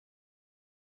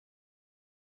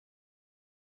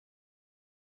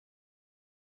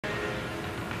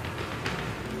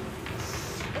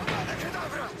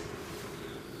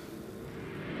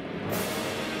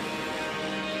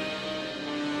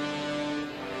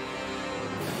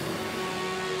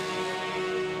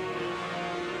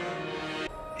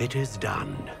It is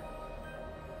done.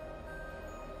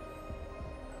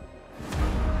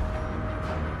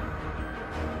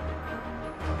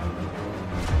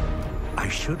 I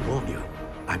should warn you,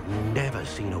 I've never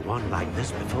seen a wand like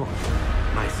this before.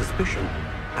 My suspicion,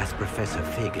 as Professor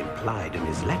Fig implied in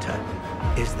his letter,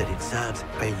 is that it serves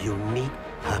a unique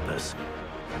purpose.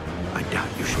 I doubt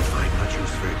you should find much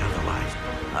use for it otherwise.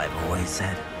 I've always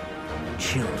said,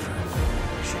 children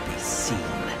should be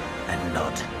seen and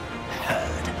not heard.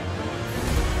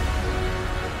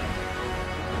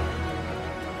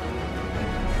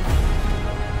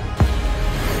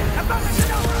 Avada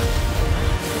Kedavra!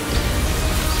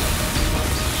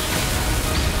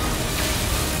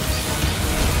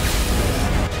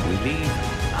 We leave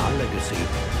our legacy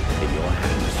in your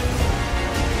hands.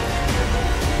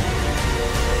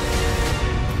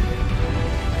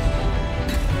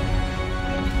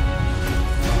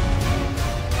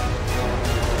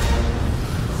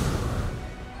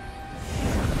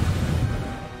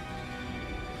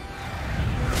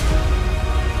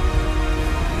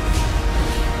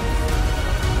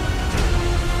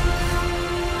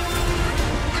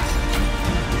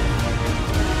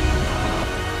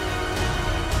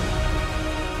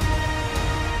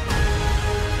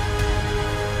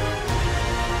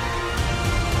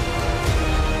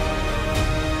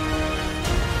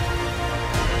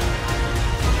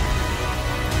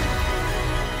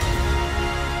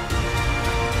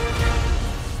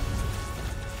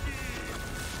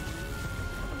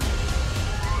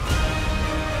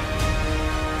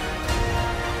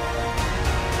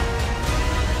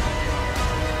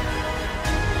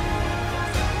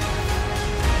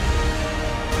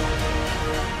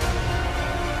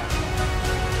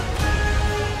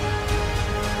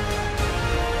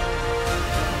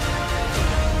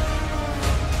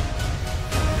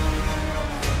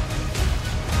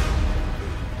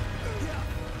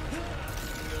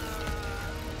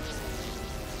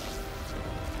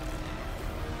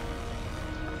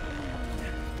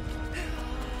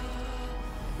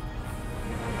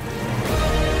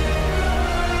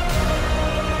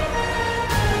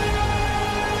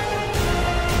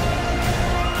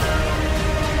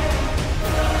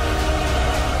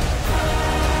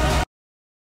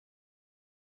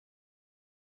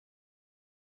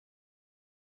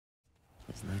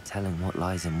 There's no telling what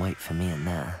lies in wait for me in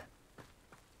there.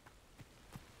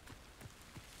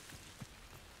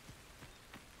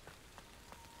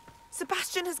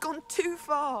 Sebastian has gone too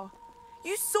far.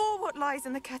 You saw what lies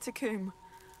in the catacomb.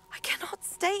 I cannot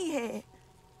stay here.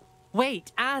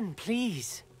 Wait, Anne,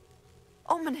 please.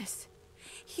 Ominous.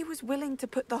 He was willing to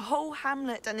put the whole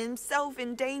hamlet and himself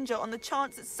in danger on the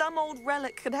chance that some old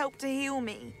relic could help to heal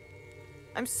me.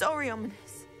 I'm sorry,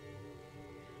 Ominous.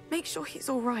 Make sure he's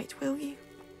all right, will you?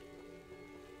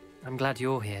 I'm glad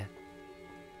you're here.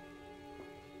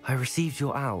 I received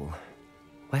your owl.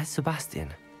 Where's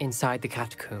Sebastian? Inside the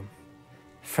catacomb.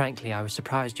 Frankly, I was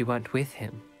surprised you weren't with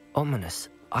him. Ominous,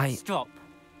 Stop.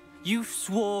 You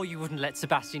swore you wouldn't let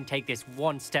Sebastian take this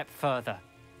one step further.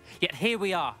 Yet here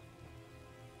we are.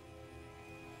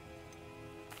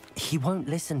 He won't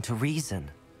listen to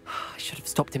reason. I should have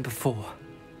stopped him before.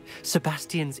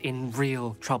 Sebastian's in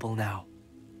real trouble now.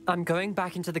 I'm going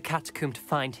back into the catacomb to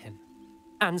find him.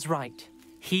 Anne's right.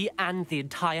 He and the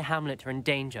entire hamlet are in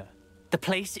danger. The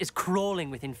place is crawling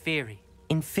with Inferi.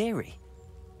 Inferi?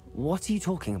 What are you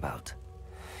talking about?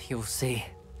 You'll see.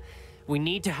 We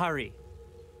need to hurry.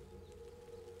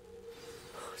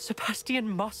 Sebastian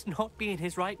must not be in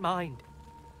his right mind.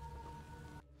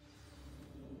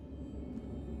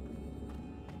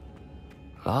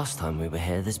 Last time we were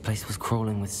here, this place was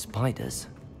crawling with spiders.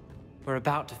 We're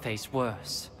about to face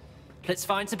worse. Let's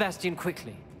find Sebastian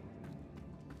quickly.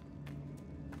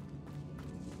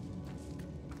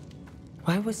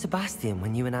 Where was Sebastian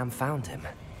when you and Anne found him?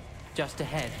 Just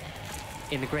ahead,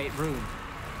 in the Great Room.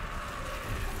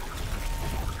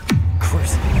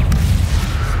 Crucifix!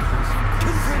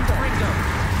 Confringo!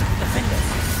 Defender!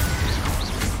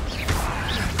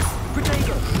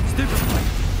 Protego! Stupefy!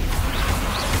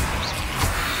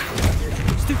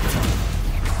 Stupefy!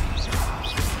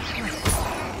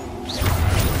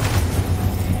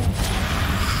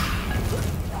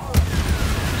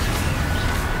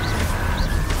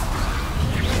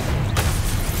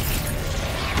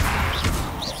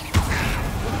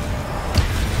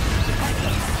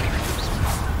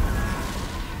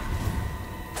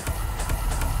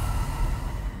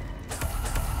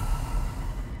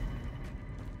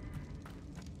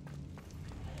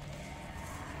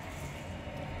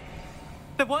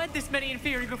 There weren't this many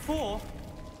Inferi before.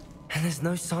 And there's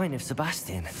no sign of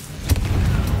Sebastian.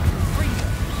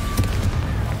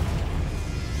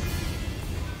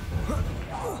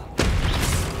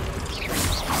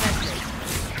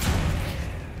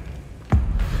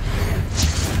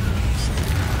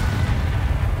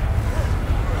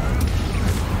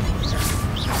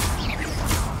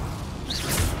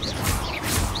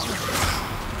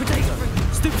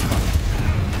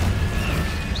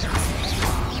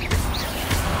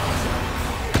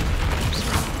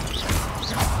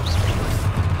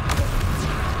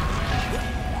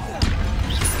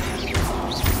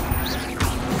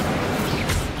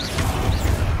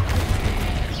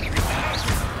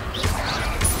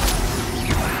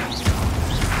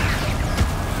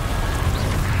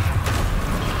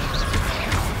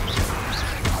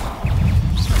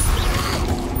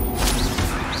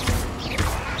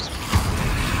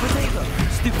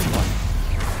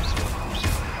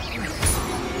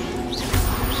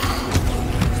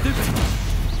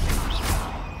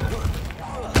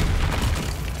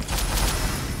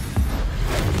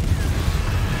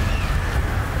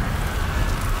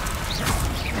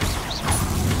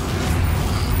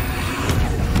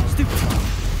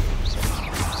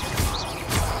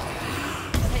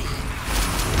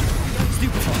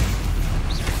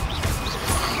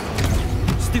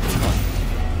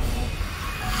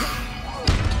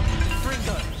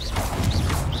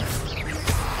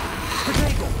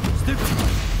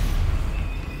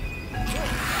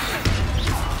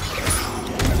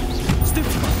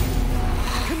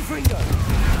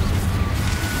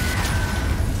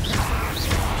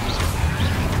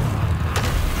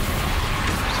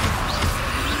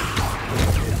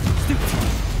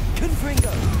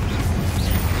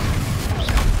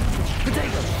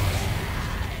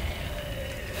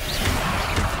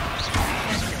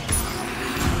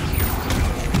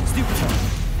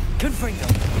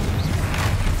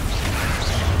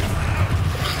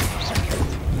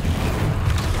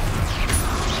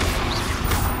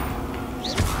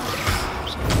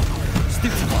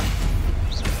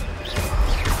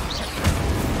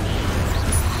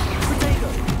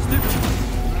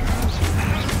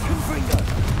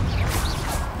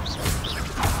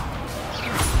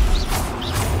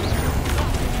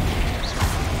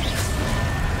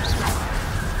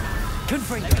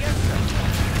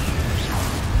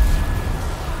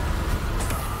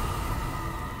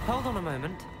 Hold on a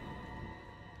moment.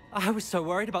 I was so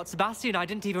worried about Sebastian, I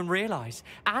didn't even realize.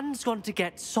 Anne's gone to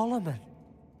get Solomon.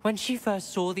 When she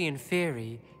first saw the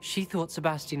Inferi, she thought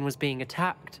Sebastian was being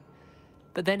attacked.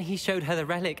 But then he showed her the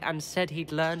relic and said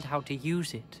he'd learned how to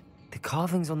use it. The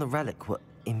carvings on the relic were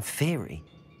Inferi,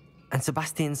 and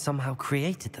Sebastian somehow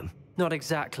created them. Not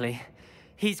exactly.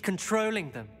 He's controlling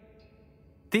them.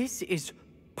 This is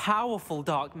powerful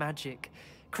dark magic.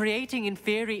 Creating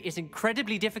Inferi is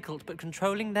incredibly difficult, but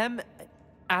controlling them...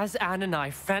 As Anne and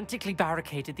I frantically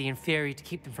barricaded the Inferi to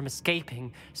keep them from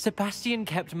escaping, Sebastian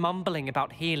kept mumbling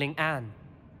about healing Anne.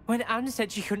 When Anne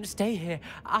said she couldn't stay here,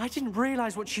 I didn't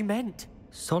realize what she meant.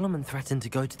 Solomon threatened to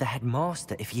go to the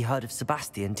headmaster if he heard of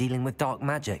Sebastian dealing with dark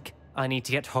magic. I need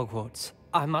to get to Hogwarts.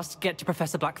 I must get to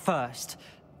Professor Black first.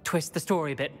 Twist the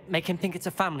story a bit, make him think it's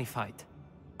a family fight.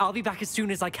 I'll be back as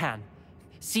soon as I can.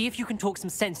 See if you can talk some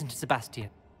sense into Sebastian.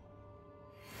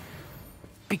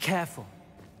 Be careful.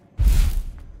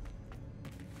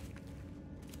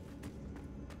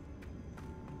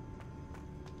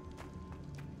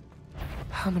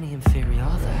 How many Inferi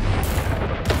are there?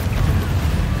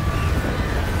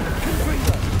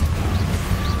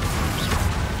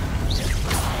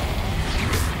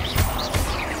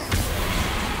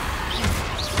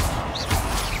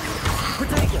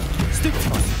 Protego!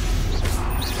 Stupefy!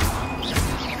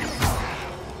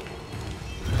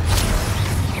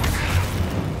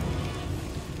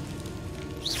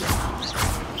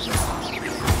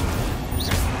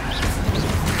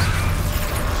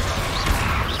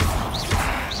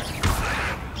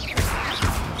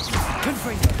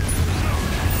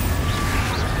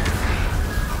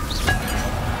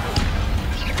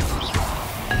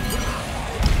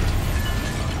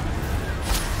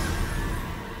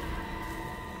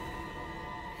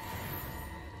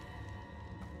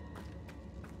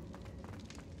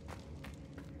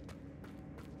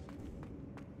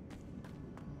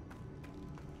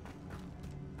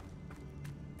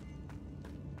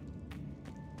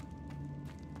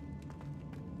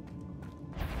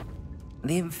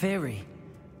 The Inferi.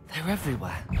 They're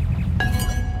everywhere.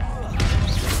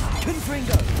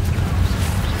 Confringo!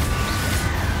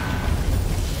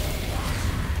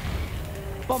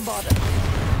 Bombarda!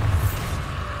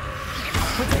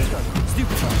 Protego!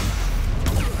 Stupefy!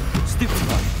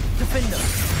 Stupefy! Defender!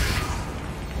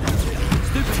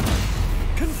 Stupefy!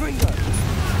 Confringo!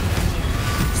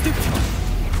 Stupefy!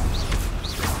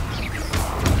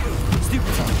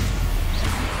 Stupefy!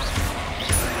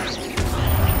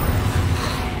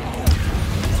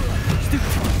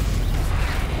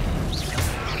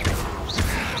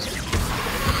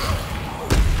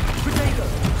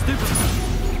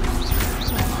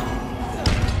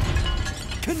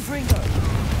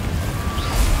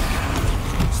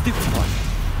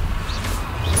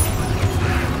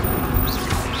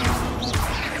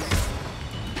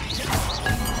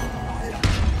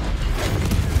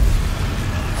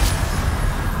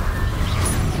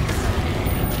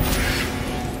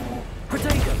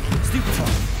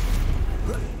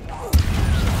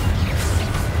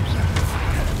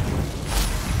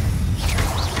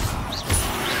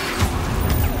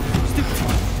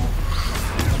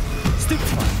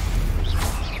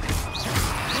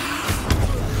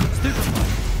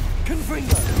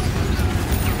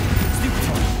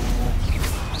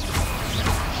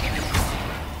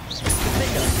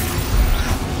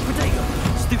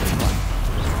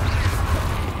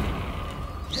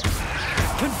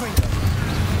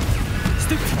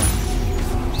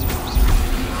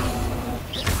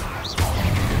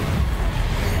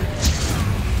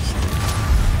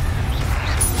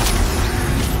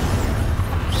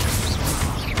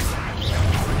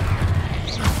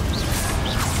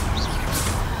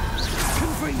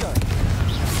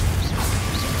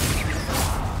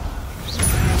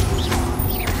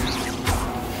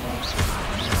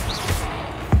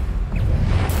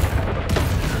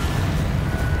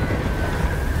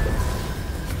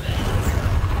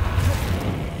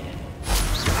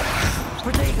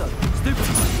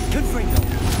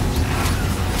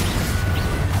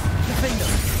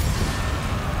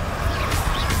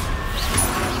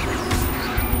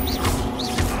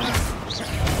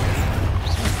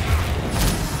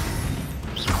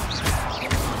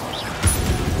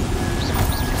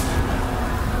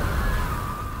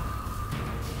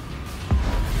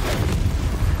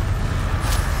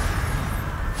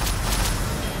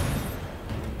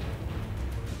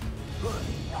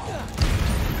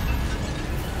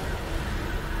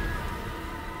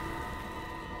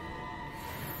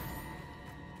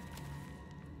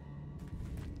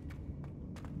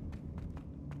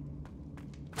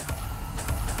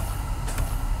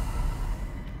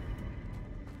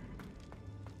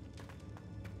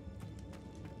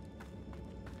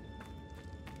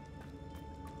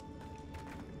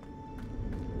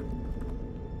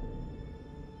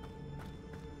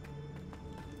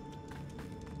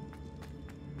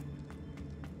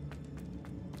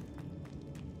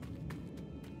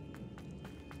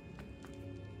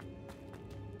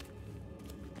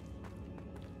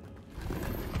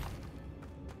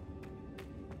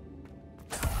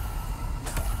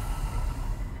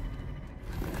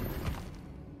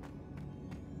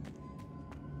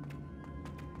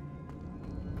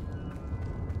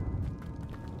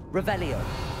 Revelio.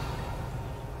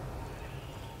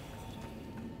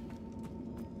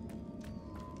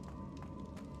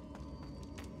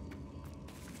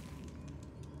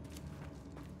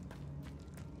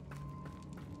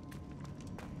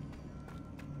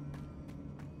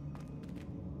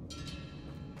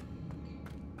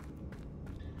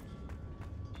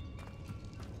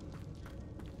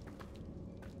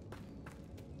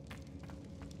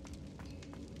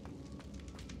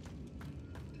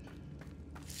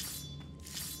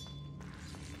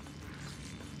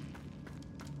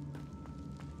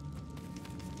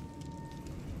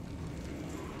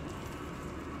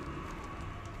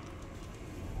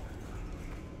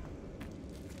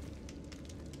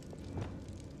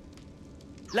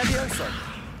 Levioso!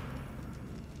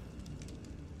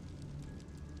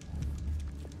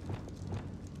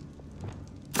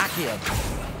 Accio!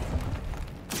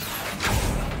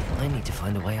 I need to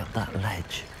find a way up that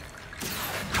ledge.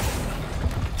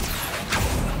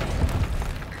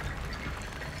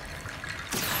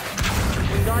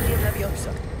 Wingardium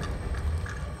Leviosa!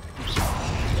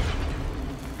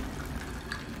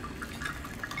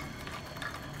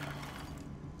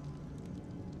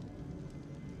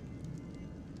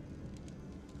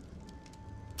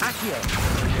 Accio!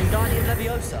 Wingardium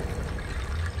Leviosa!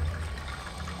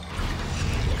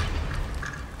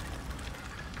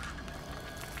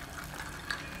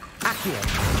 Accio!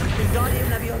 Wingardium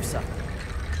Leviosa!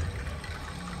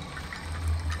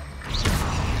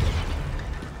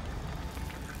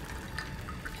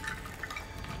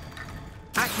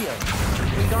 Accio!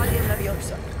 Wingardium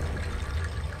Leviosa!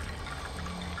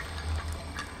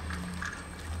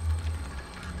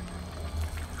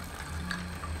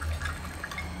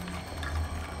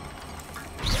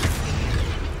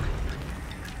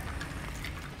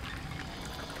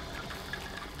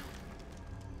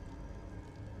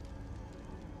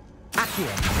 Accio!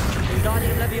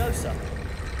 Wingardium Leviosa!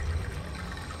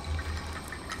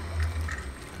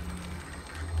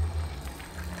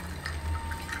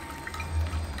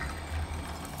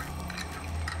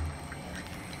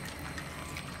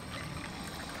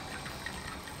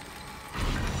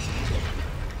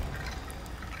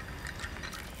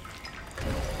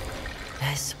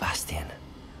 There's Sebastian.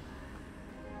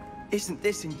 Isn't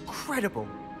this incredible?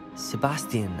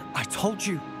 Sebastian, I told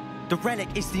you, the relic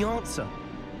is the answer.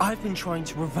 I've been trying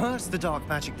to reverse the dark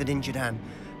magic that injured Anne,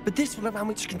 but this will allow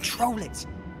me to control it.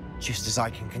 Just as I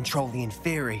can control the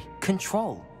Inferi.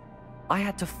 control. I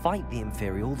had to fight the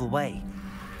Inferi all the way.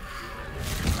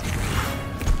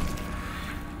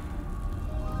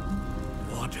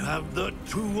 What have the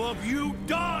two of you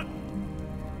done?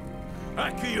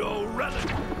 Accio Relic!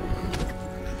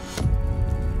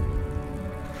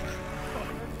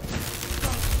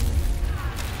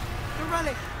 The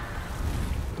relic!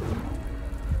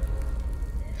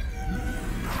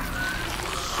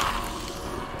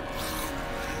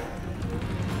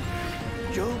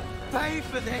 You'll pay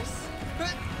for this!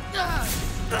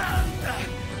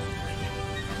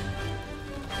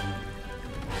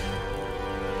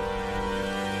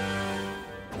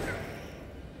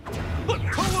 But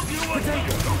two of you are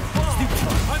not too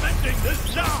far! I'm ending this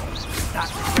now! That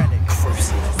relic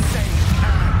crucial saved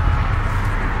Anne!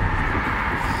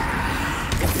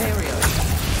 Imperio!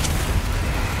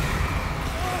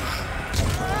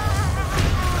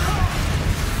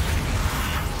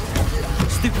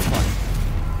 Stupefy!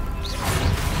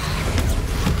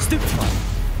 Stupefy!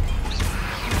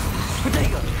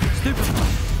 Protego! Stupefy!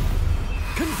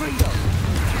 Confringo!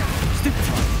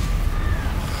 Stupefy!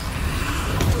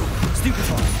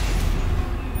 Stupefy!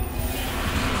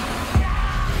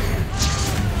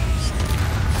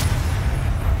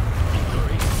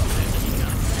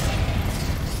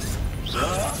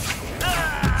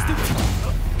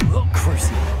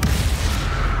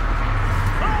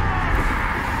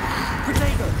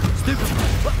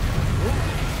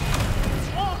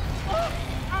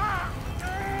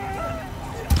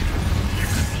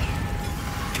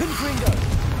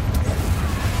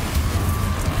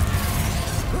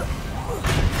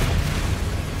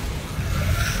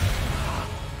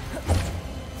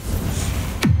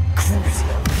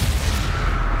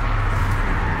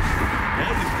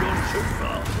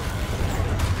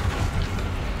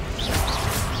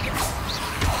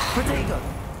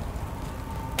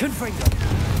 Confringo!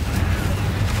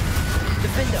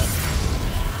 Defender!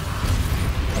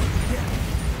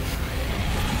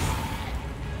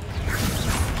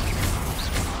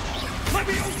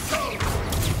 Levioso!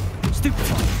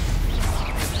 Stupefy!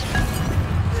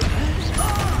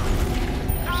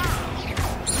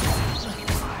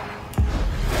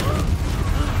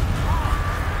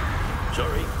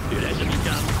 Sorry, it had to be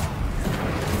done.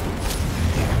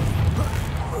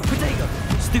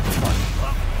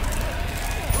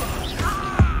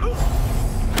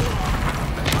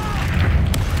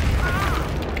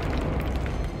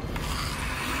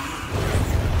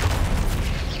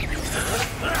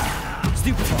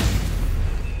 Stupefy.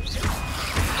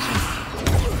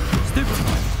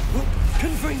 Stupefy.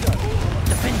 Confringo.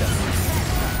 Defender.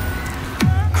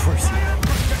 Crucible.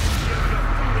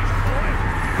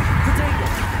 Potato.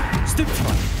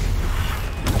 Stupefy.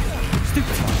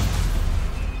 Stupefy.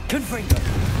 Confringo.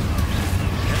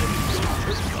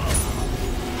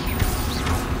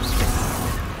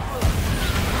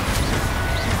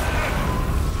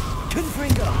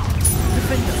 Confringo.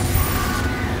 Defender.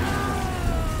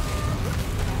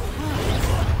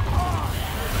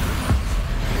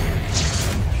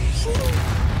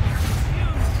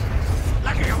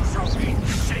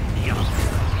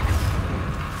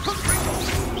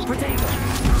 Potato.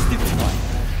 Stupefy.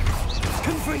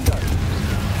 Confringo.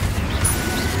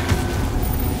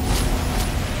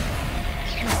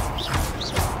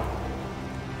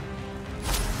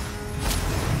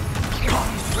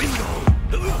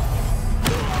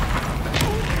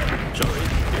 Sorry,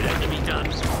 it had to be done.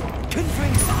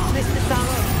 Confringo. Mr.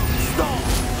 Sallow, Stop.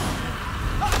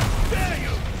 Dare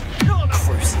you!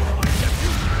 Crucible.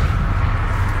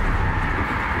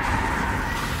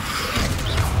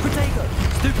 Potato.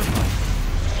 Stupefy.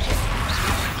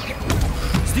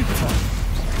 Stupefy.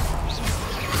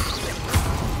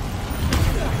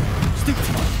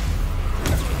 Stupefy.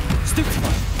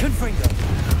 Stupefy. Confringo.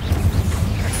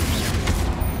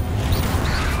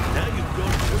 Now you've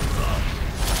gone too far.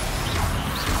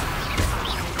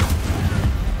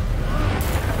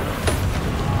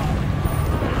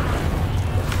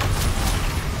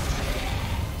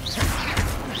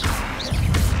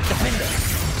 Defender.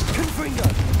 Confringo.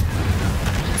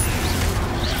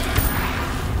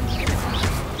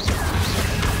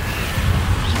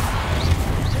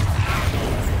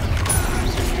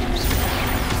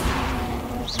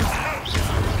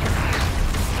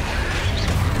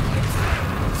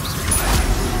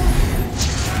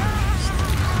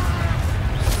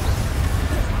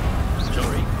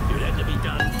 Sorry, it had to be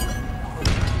done.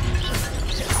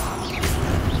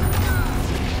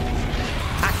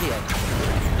 Accio.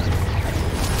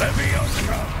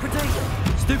 Potato.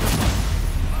 Stupefy.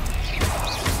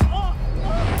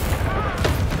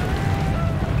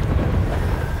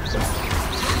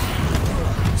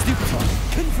 Stupefy.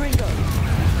 Confringo.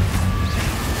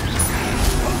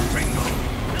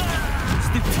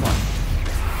 Stupefy.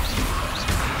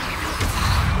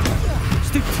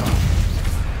 Stupefy.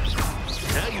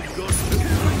 Now you've gone too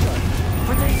Confringo.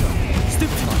 Potato.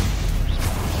 Stupefy.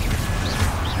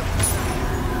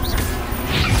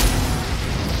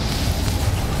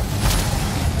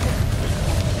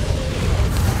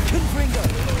 Confringo.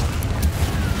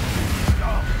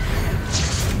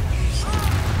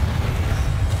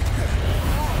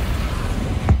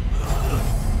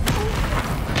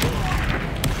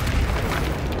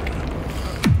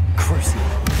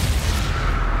 Crucible.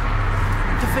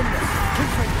 Defender.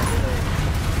 Confringo.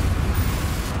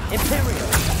 Imperial.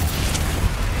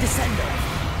 Descender.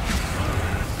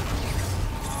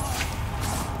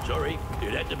 Sorry,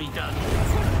 it had to be done.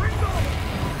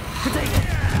 Potato.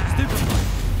 Stupefy.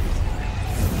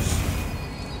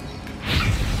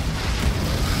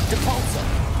 Depulsor.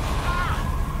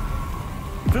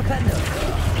 Flipendo.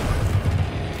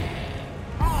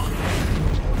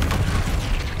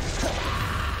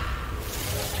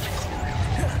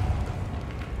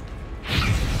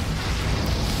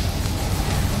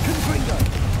 Confringo.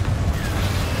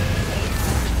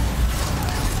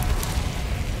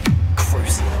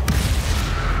 Crucible.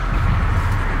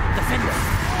 Defender.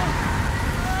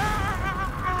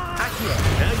 Accio.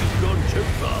 Now you've gone too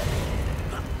far.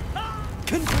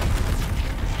 Potato.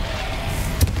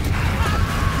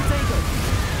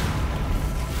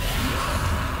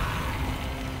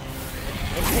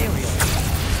 Imperial.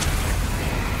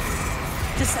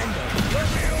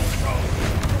 Descender.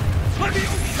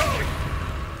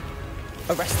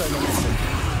 Arresto Nemesis.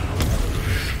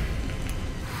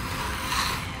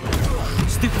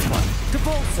 Stupefy.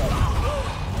 Depulsor.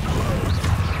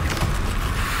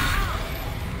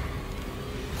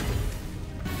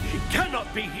 She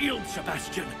cannot be healed,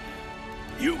 Sebastian.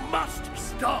 You must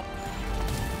stop.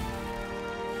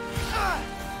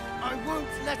 I won't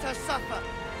let her suffer.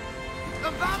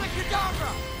 Avada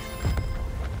Kedavra!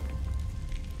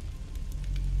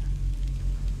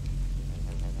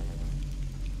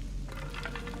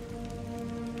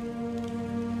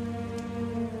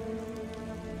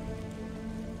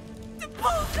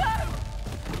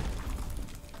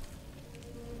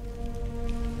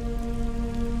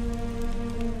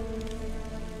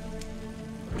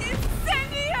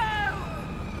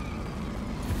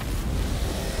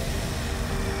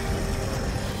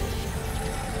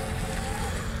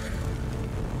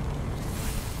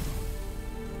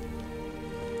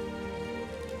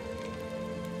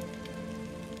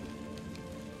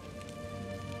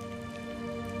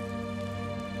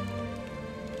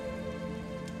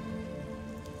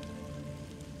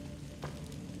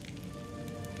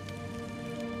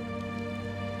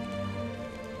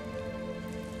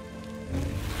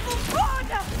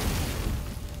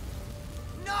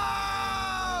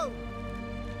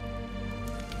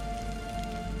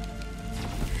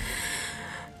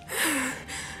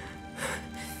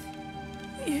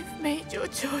 You've made your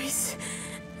choice.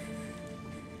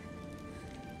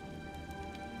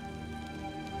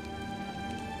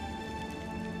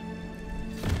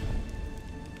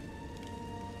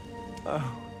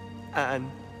 Oh,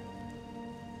 Anne.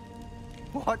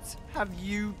 What have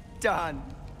you done?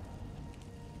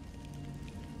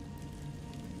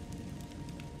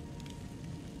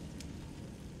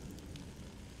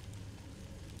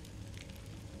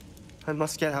 I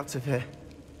must get out of here.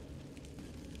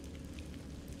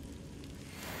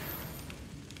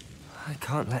 I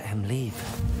can't let him leave.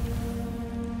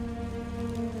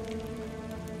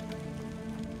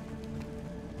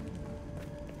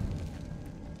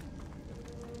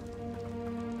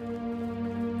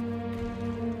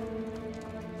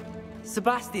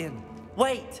 Sebastian,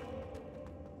 wait!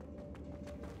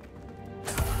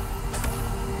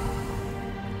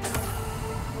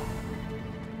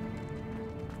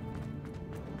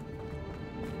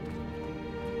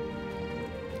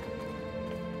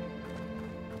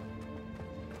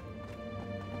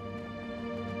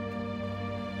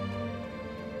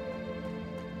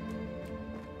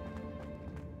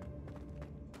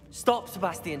 Stop,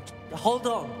 Sebastian. Hold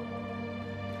on.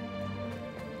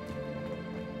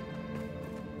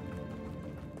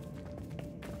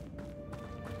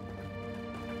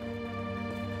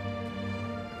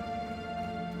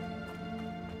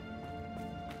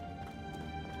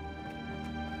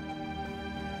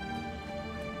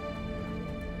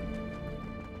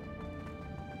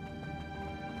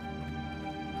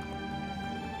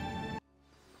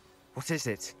 What is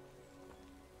it?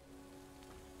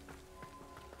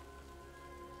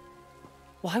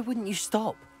 Why wouldn't you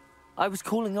stop? I was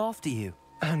calling after you.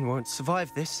 Anne won't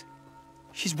survive this.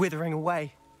 She's withering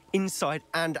away, inside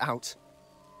and out.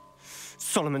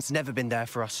 Solomon's never been there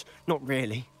for us, not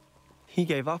really. He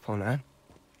gave up on Anne.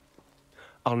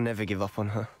 I'll never give up on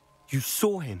her. You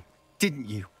saw him, didn't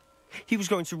you? He was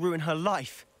going to ruin her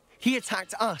life. He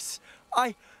attacked us.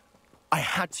 I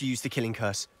had to use the killing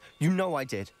curse. You know I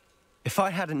did. If I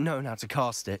hadn't known how to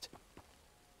cast it...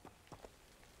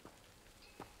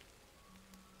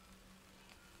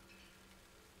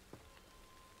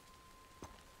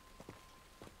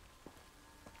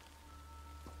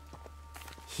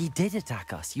 He did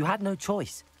attack us. You had no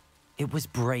choice. It was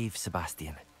brave,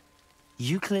 Sebastian.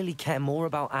 You clearly care more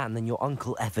about Anne than your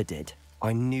uncle ever did.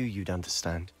 I knew you'd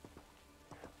understand.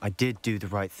 I did do the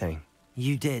right thing.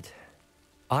 You did.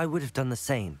 I would have done the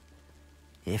same,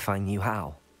 if I knew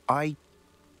how. I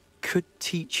could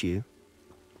teach you.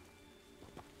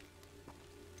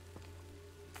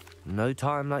 No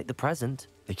time like the present.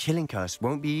 The killing curse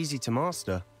won't be easy to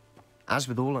master. As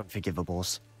with all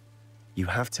Unforgivables, you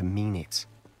have to mean it.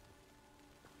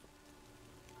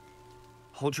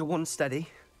 Hold your wand steady.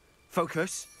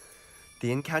 Focus.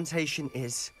 The incantation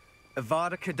is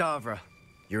Avada Kedavra.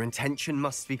 Your intention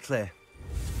must be clear.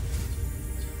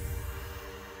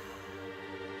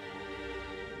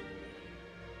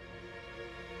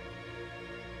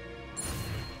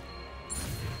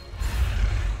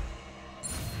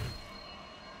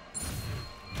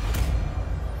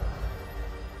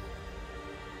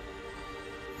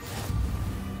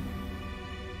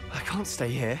 I can't stay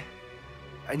here.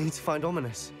 I need to find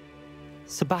Ominous.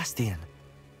 Sebastian.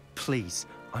 Please,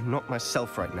 I'm not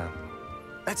myself right now.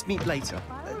 Let's meet later,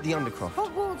 at the Undercroft.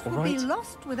 Hogwarts all would be right?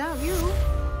 lost without you.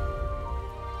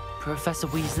 Professor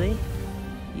Weasley,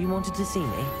 you wanted to see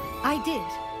me? I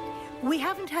did. We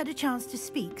haven't had a chance to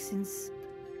speak since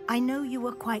I know you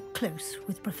were quite close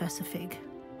with Professor Fig.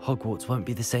 Hogwarts won't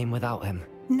be the same without him.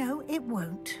 No, it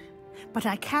won't. But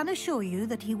I can assure you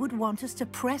that he would want us to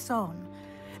press on,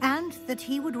 and that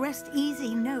he would rest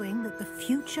easy knowing that the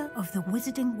future of the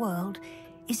wizarding world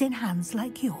is in hands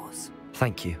like yours.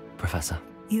 Thank you, Professor.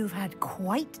 You've had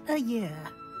quite a year,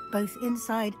 both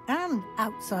inside and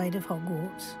outside of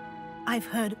Hogwarts. I've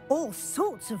heard all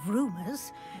sorts of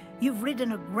rumors. You've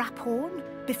ridden a graphorn,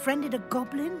 befriended a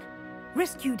goblin,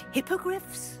 rescued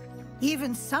hippogriffs,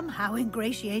 even somehow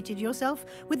ingratiated yourself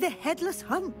with the Headless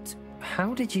Hunt.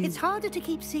 How did you... It's harder to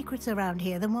keep secrets around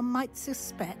here than one might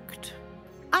suspect.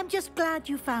 I'm just glad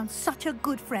you found such a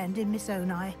good friend in Miss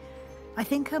Onai. I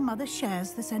think her mother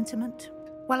shares the sentiment.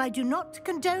 While I do not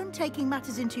condone taking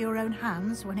matters into your own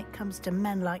hands when it comes to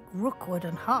men like Rookwood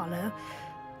and Harlow,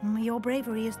 your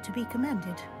bravery is to be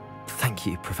commended. Thank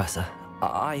you, Professor.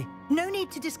 No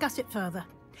need to discuss it further.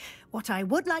 What I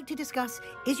would like to discuss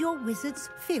is your wizard's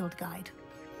field guide.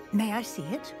 May I see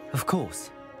it? Of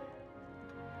course.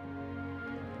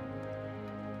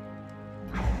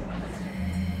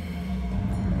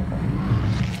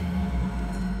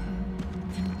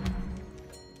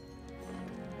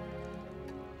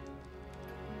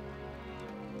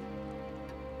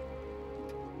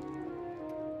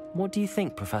 What do you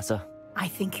think, Professor? I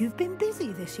think you've been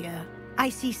busy this year. I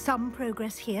see some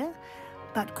progress here,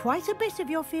 but quite a bit of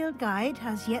your field guide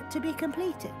has yet to be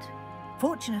completed.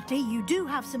 Fortunately, you do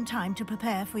have some time to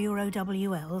prepare for your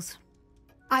OWLs.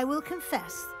 I will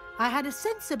confess, I had a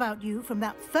sense about you from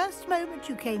that first moment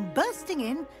you came bursting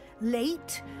in,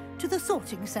 late, to the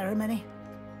sorting ceremony.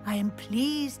 I am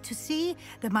pleased to see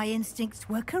that my instincts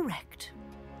were correct.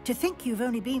 To think you've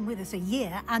only been with us a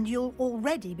year and you'll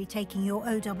already be taking your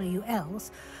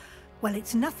OWLs, well,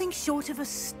 it's nothing short of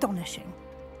astonishing.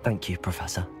 Thank you,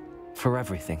 Professor, for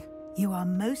everything. You are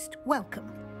most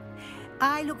welcome.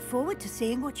 I look forward to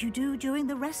seeing what you do during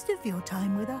the rest of your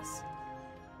time with us.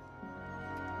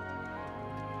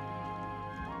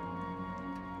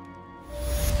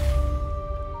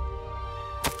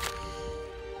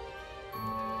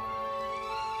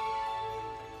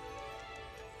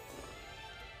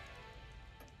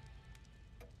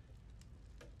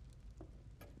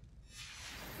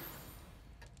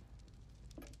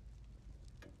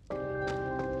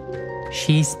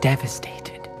 She's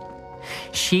devastated.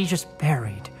 She just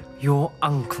buried your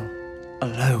uncle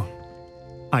alone.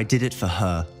 I did it for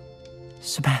her.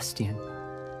 Sebastian,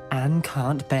 Anne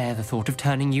can't bear the thought of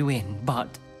turning you in,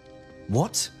 but...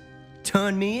 What?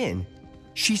 Turn me in?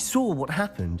 She saw what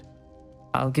happened.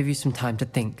 I'll give you some time to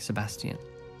think, Sebastian.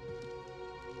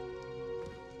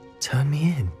 Turn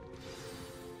me in?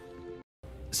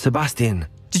 Sebastian!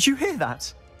 Did you hear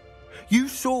that? You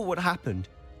saw what happened.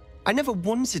 I never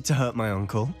wanted to hurt my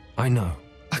uncle. I know.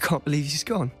 I can't believe he's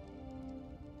gone.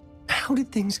 How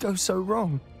did things go so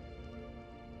wrong?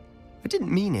 I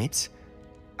didn't mean it.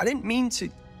 I didn't mean to...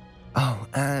 Oh,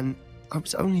 Anne, I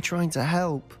was only trying to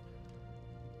help.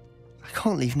 I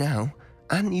can't leave now.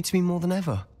 Anne needs me more than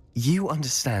ever. You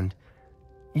understand.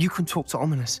 You can talk to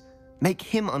Ominous. Make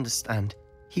him understand.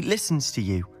 He listens to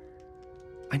you.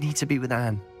 I need to be with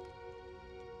Anne.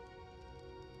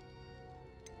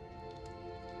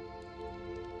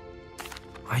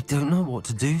 I don't know what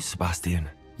to do, Sebastian.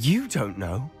 You don't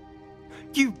know.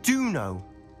 You do know.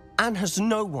 Anne has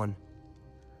no one.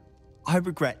 I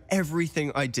regret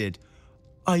everything I did.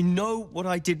 I know what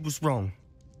I did was wrong.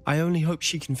 I only hope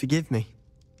she can forgive me.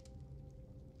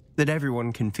 That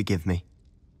everyone can forgive me.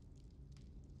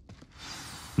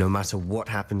 No matter what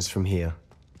happens from here,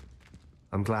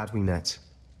 I'm glad we met.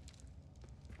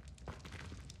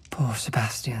 Poor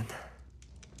Sebastian.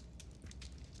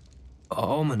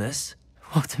 Ominous?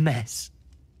 What a mess.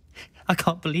 I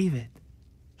can't believe it.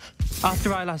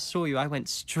 After I last saw you, I went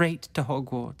straight to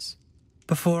Hogwarts.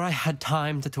 Before I had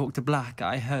time to talk to Black,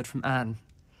 I heard from Anne.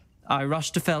 I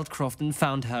rushed to Feldcroft and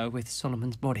found her with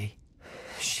Solomon's body.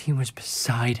 She was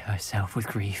beside herself with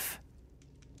grief.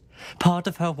 Part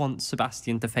of her wants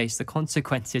Sebastian to face the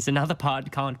consequences, another part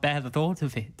can't bear the thought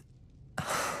of it.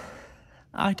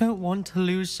 I don't want to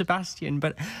lose Sebastian,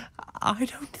 but I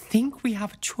don't think we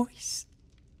have a choice.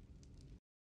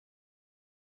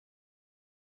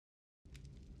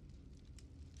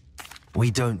 We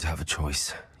don't have a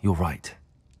choice. You're right.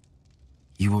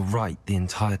 You were right the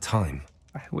entire time.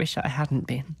 I wish I hadn't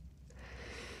been.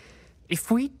 If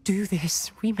we do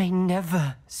this, we may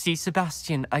never see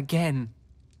Sebastian again.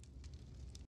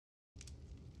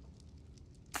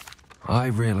 I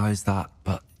realize that,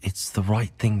 but it's the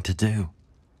right thing to do.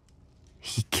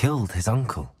 He killed his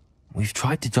uncle. We've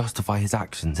tried to justify his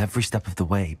actions every step of the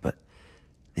way, but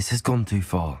this has gone too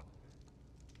far.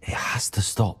 It has to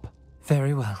stop.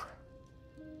 Very well.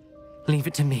 Leave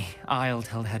it to me. I'll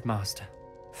tell the headmaster.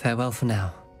 Farewell for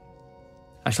now.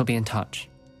 I shall be in touch.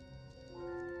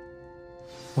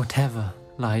 Whatever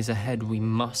lies ahead, we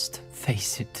must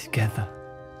face it together.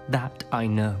 That I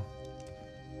know.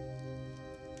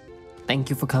 Thank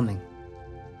you for coming.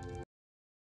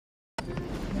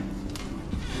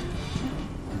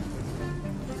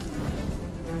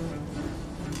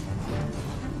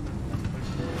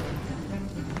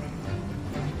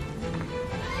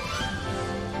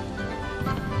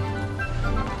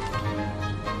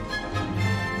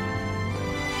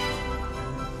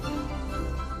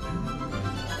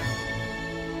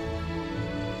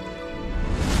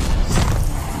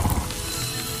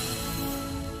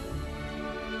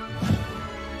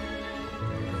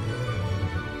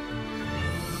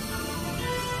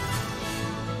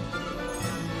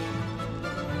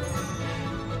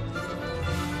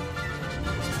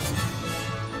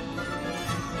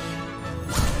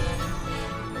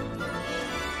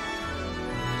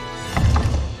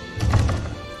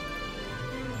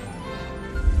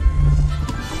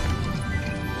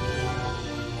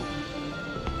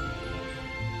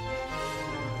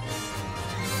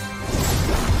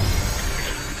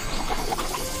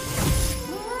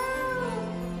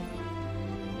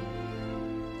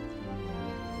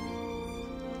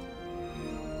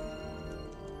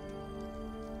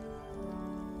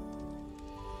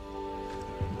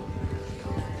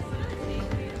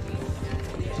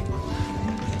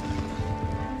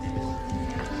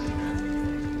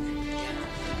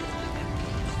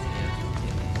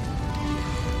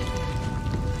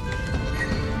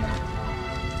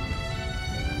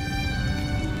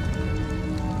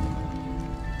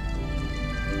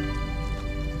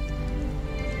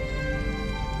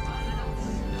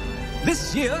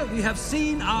 This year, we have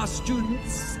seen our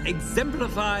students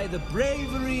exemplify the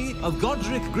bravery of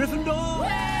Godric Gryffindor.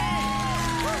 And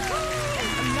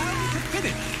now to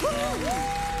finish,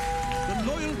 the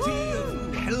loyalty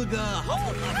of Helga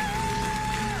Hufflepuff.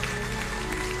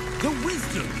 The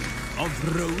wisdom of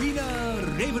Rowena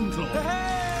Ravenclaw.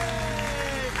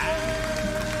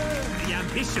 And the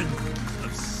ambition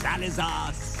of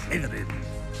Salazar Slytherin.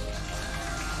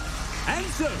 And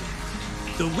so,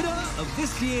 the winner of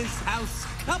this year's House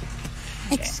Cup...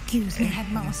 Excuse me,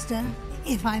 Headmaster,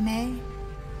 if I may.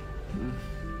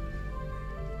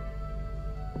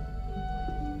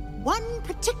 One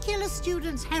particular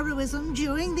student's heroism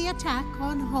during the attack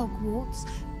on Hogwarts,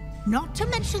 not to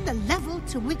mention the level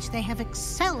to which they have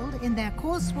excelled in their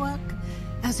coursework,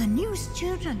 as a new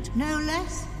student, no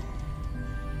less.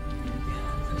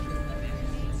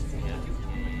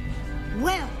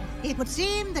 Well, it would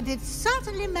seem that it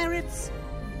certainly merits,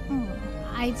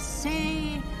 I'd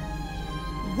say,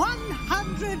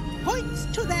 100 points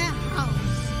to their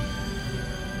house.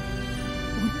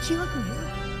 Wouldn't you agree?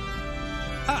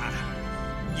 Ah,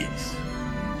 yes.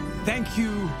 Thank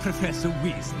you, Professor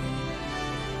Weasley.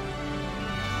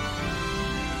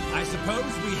 I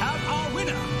suppose we have our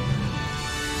winner.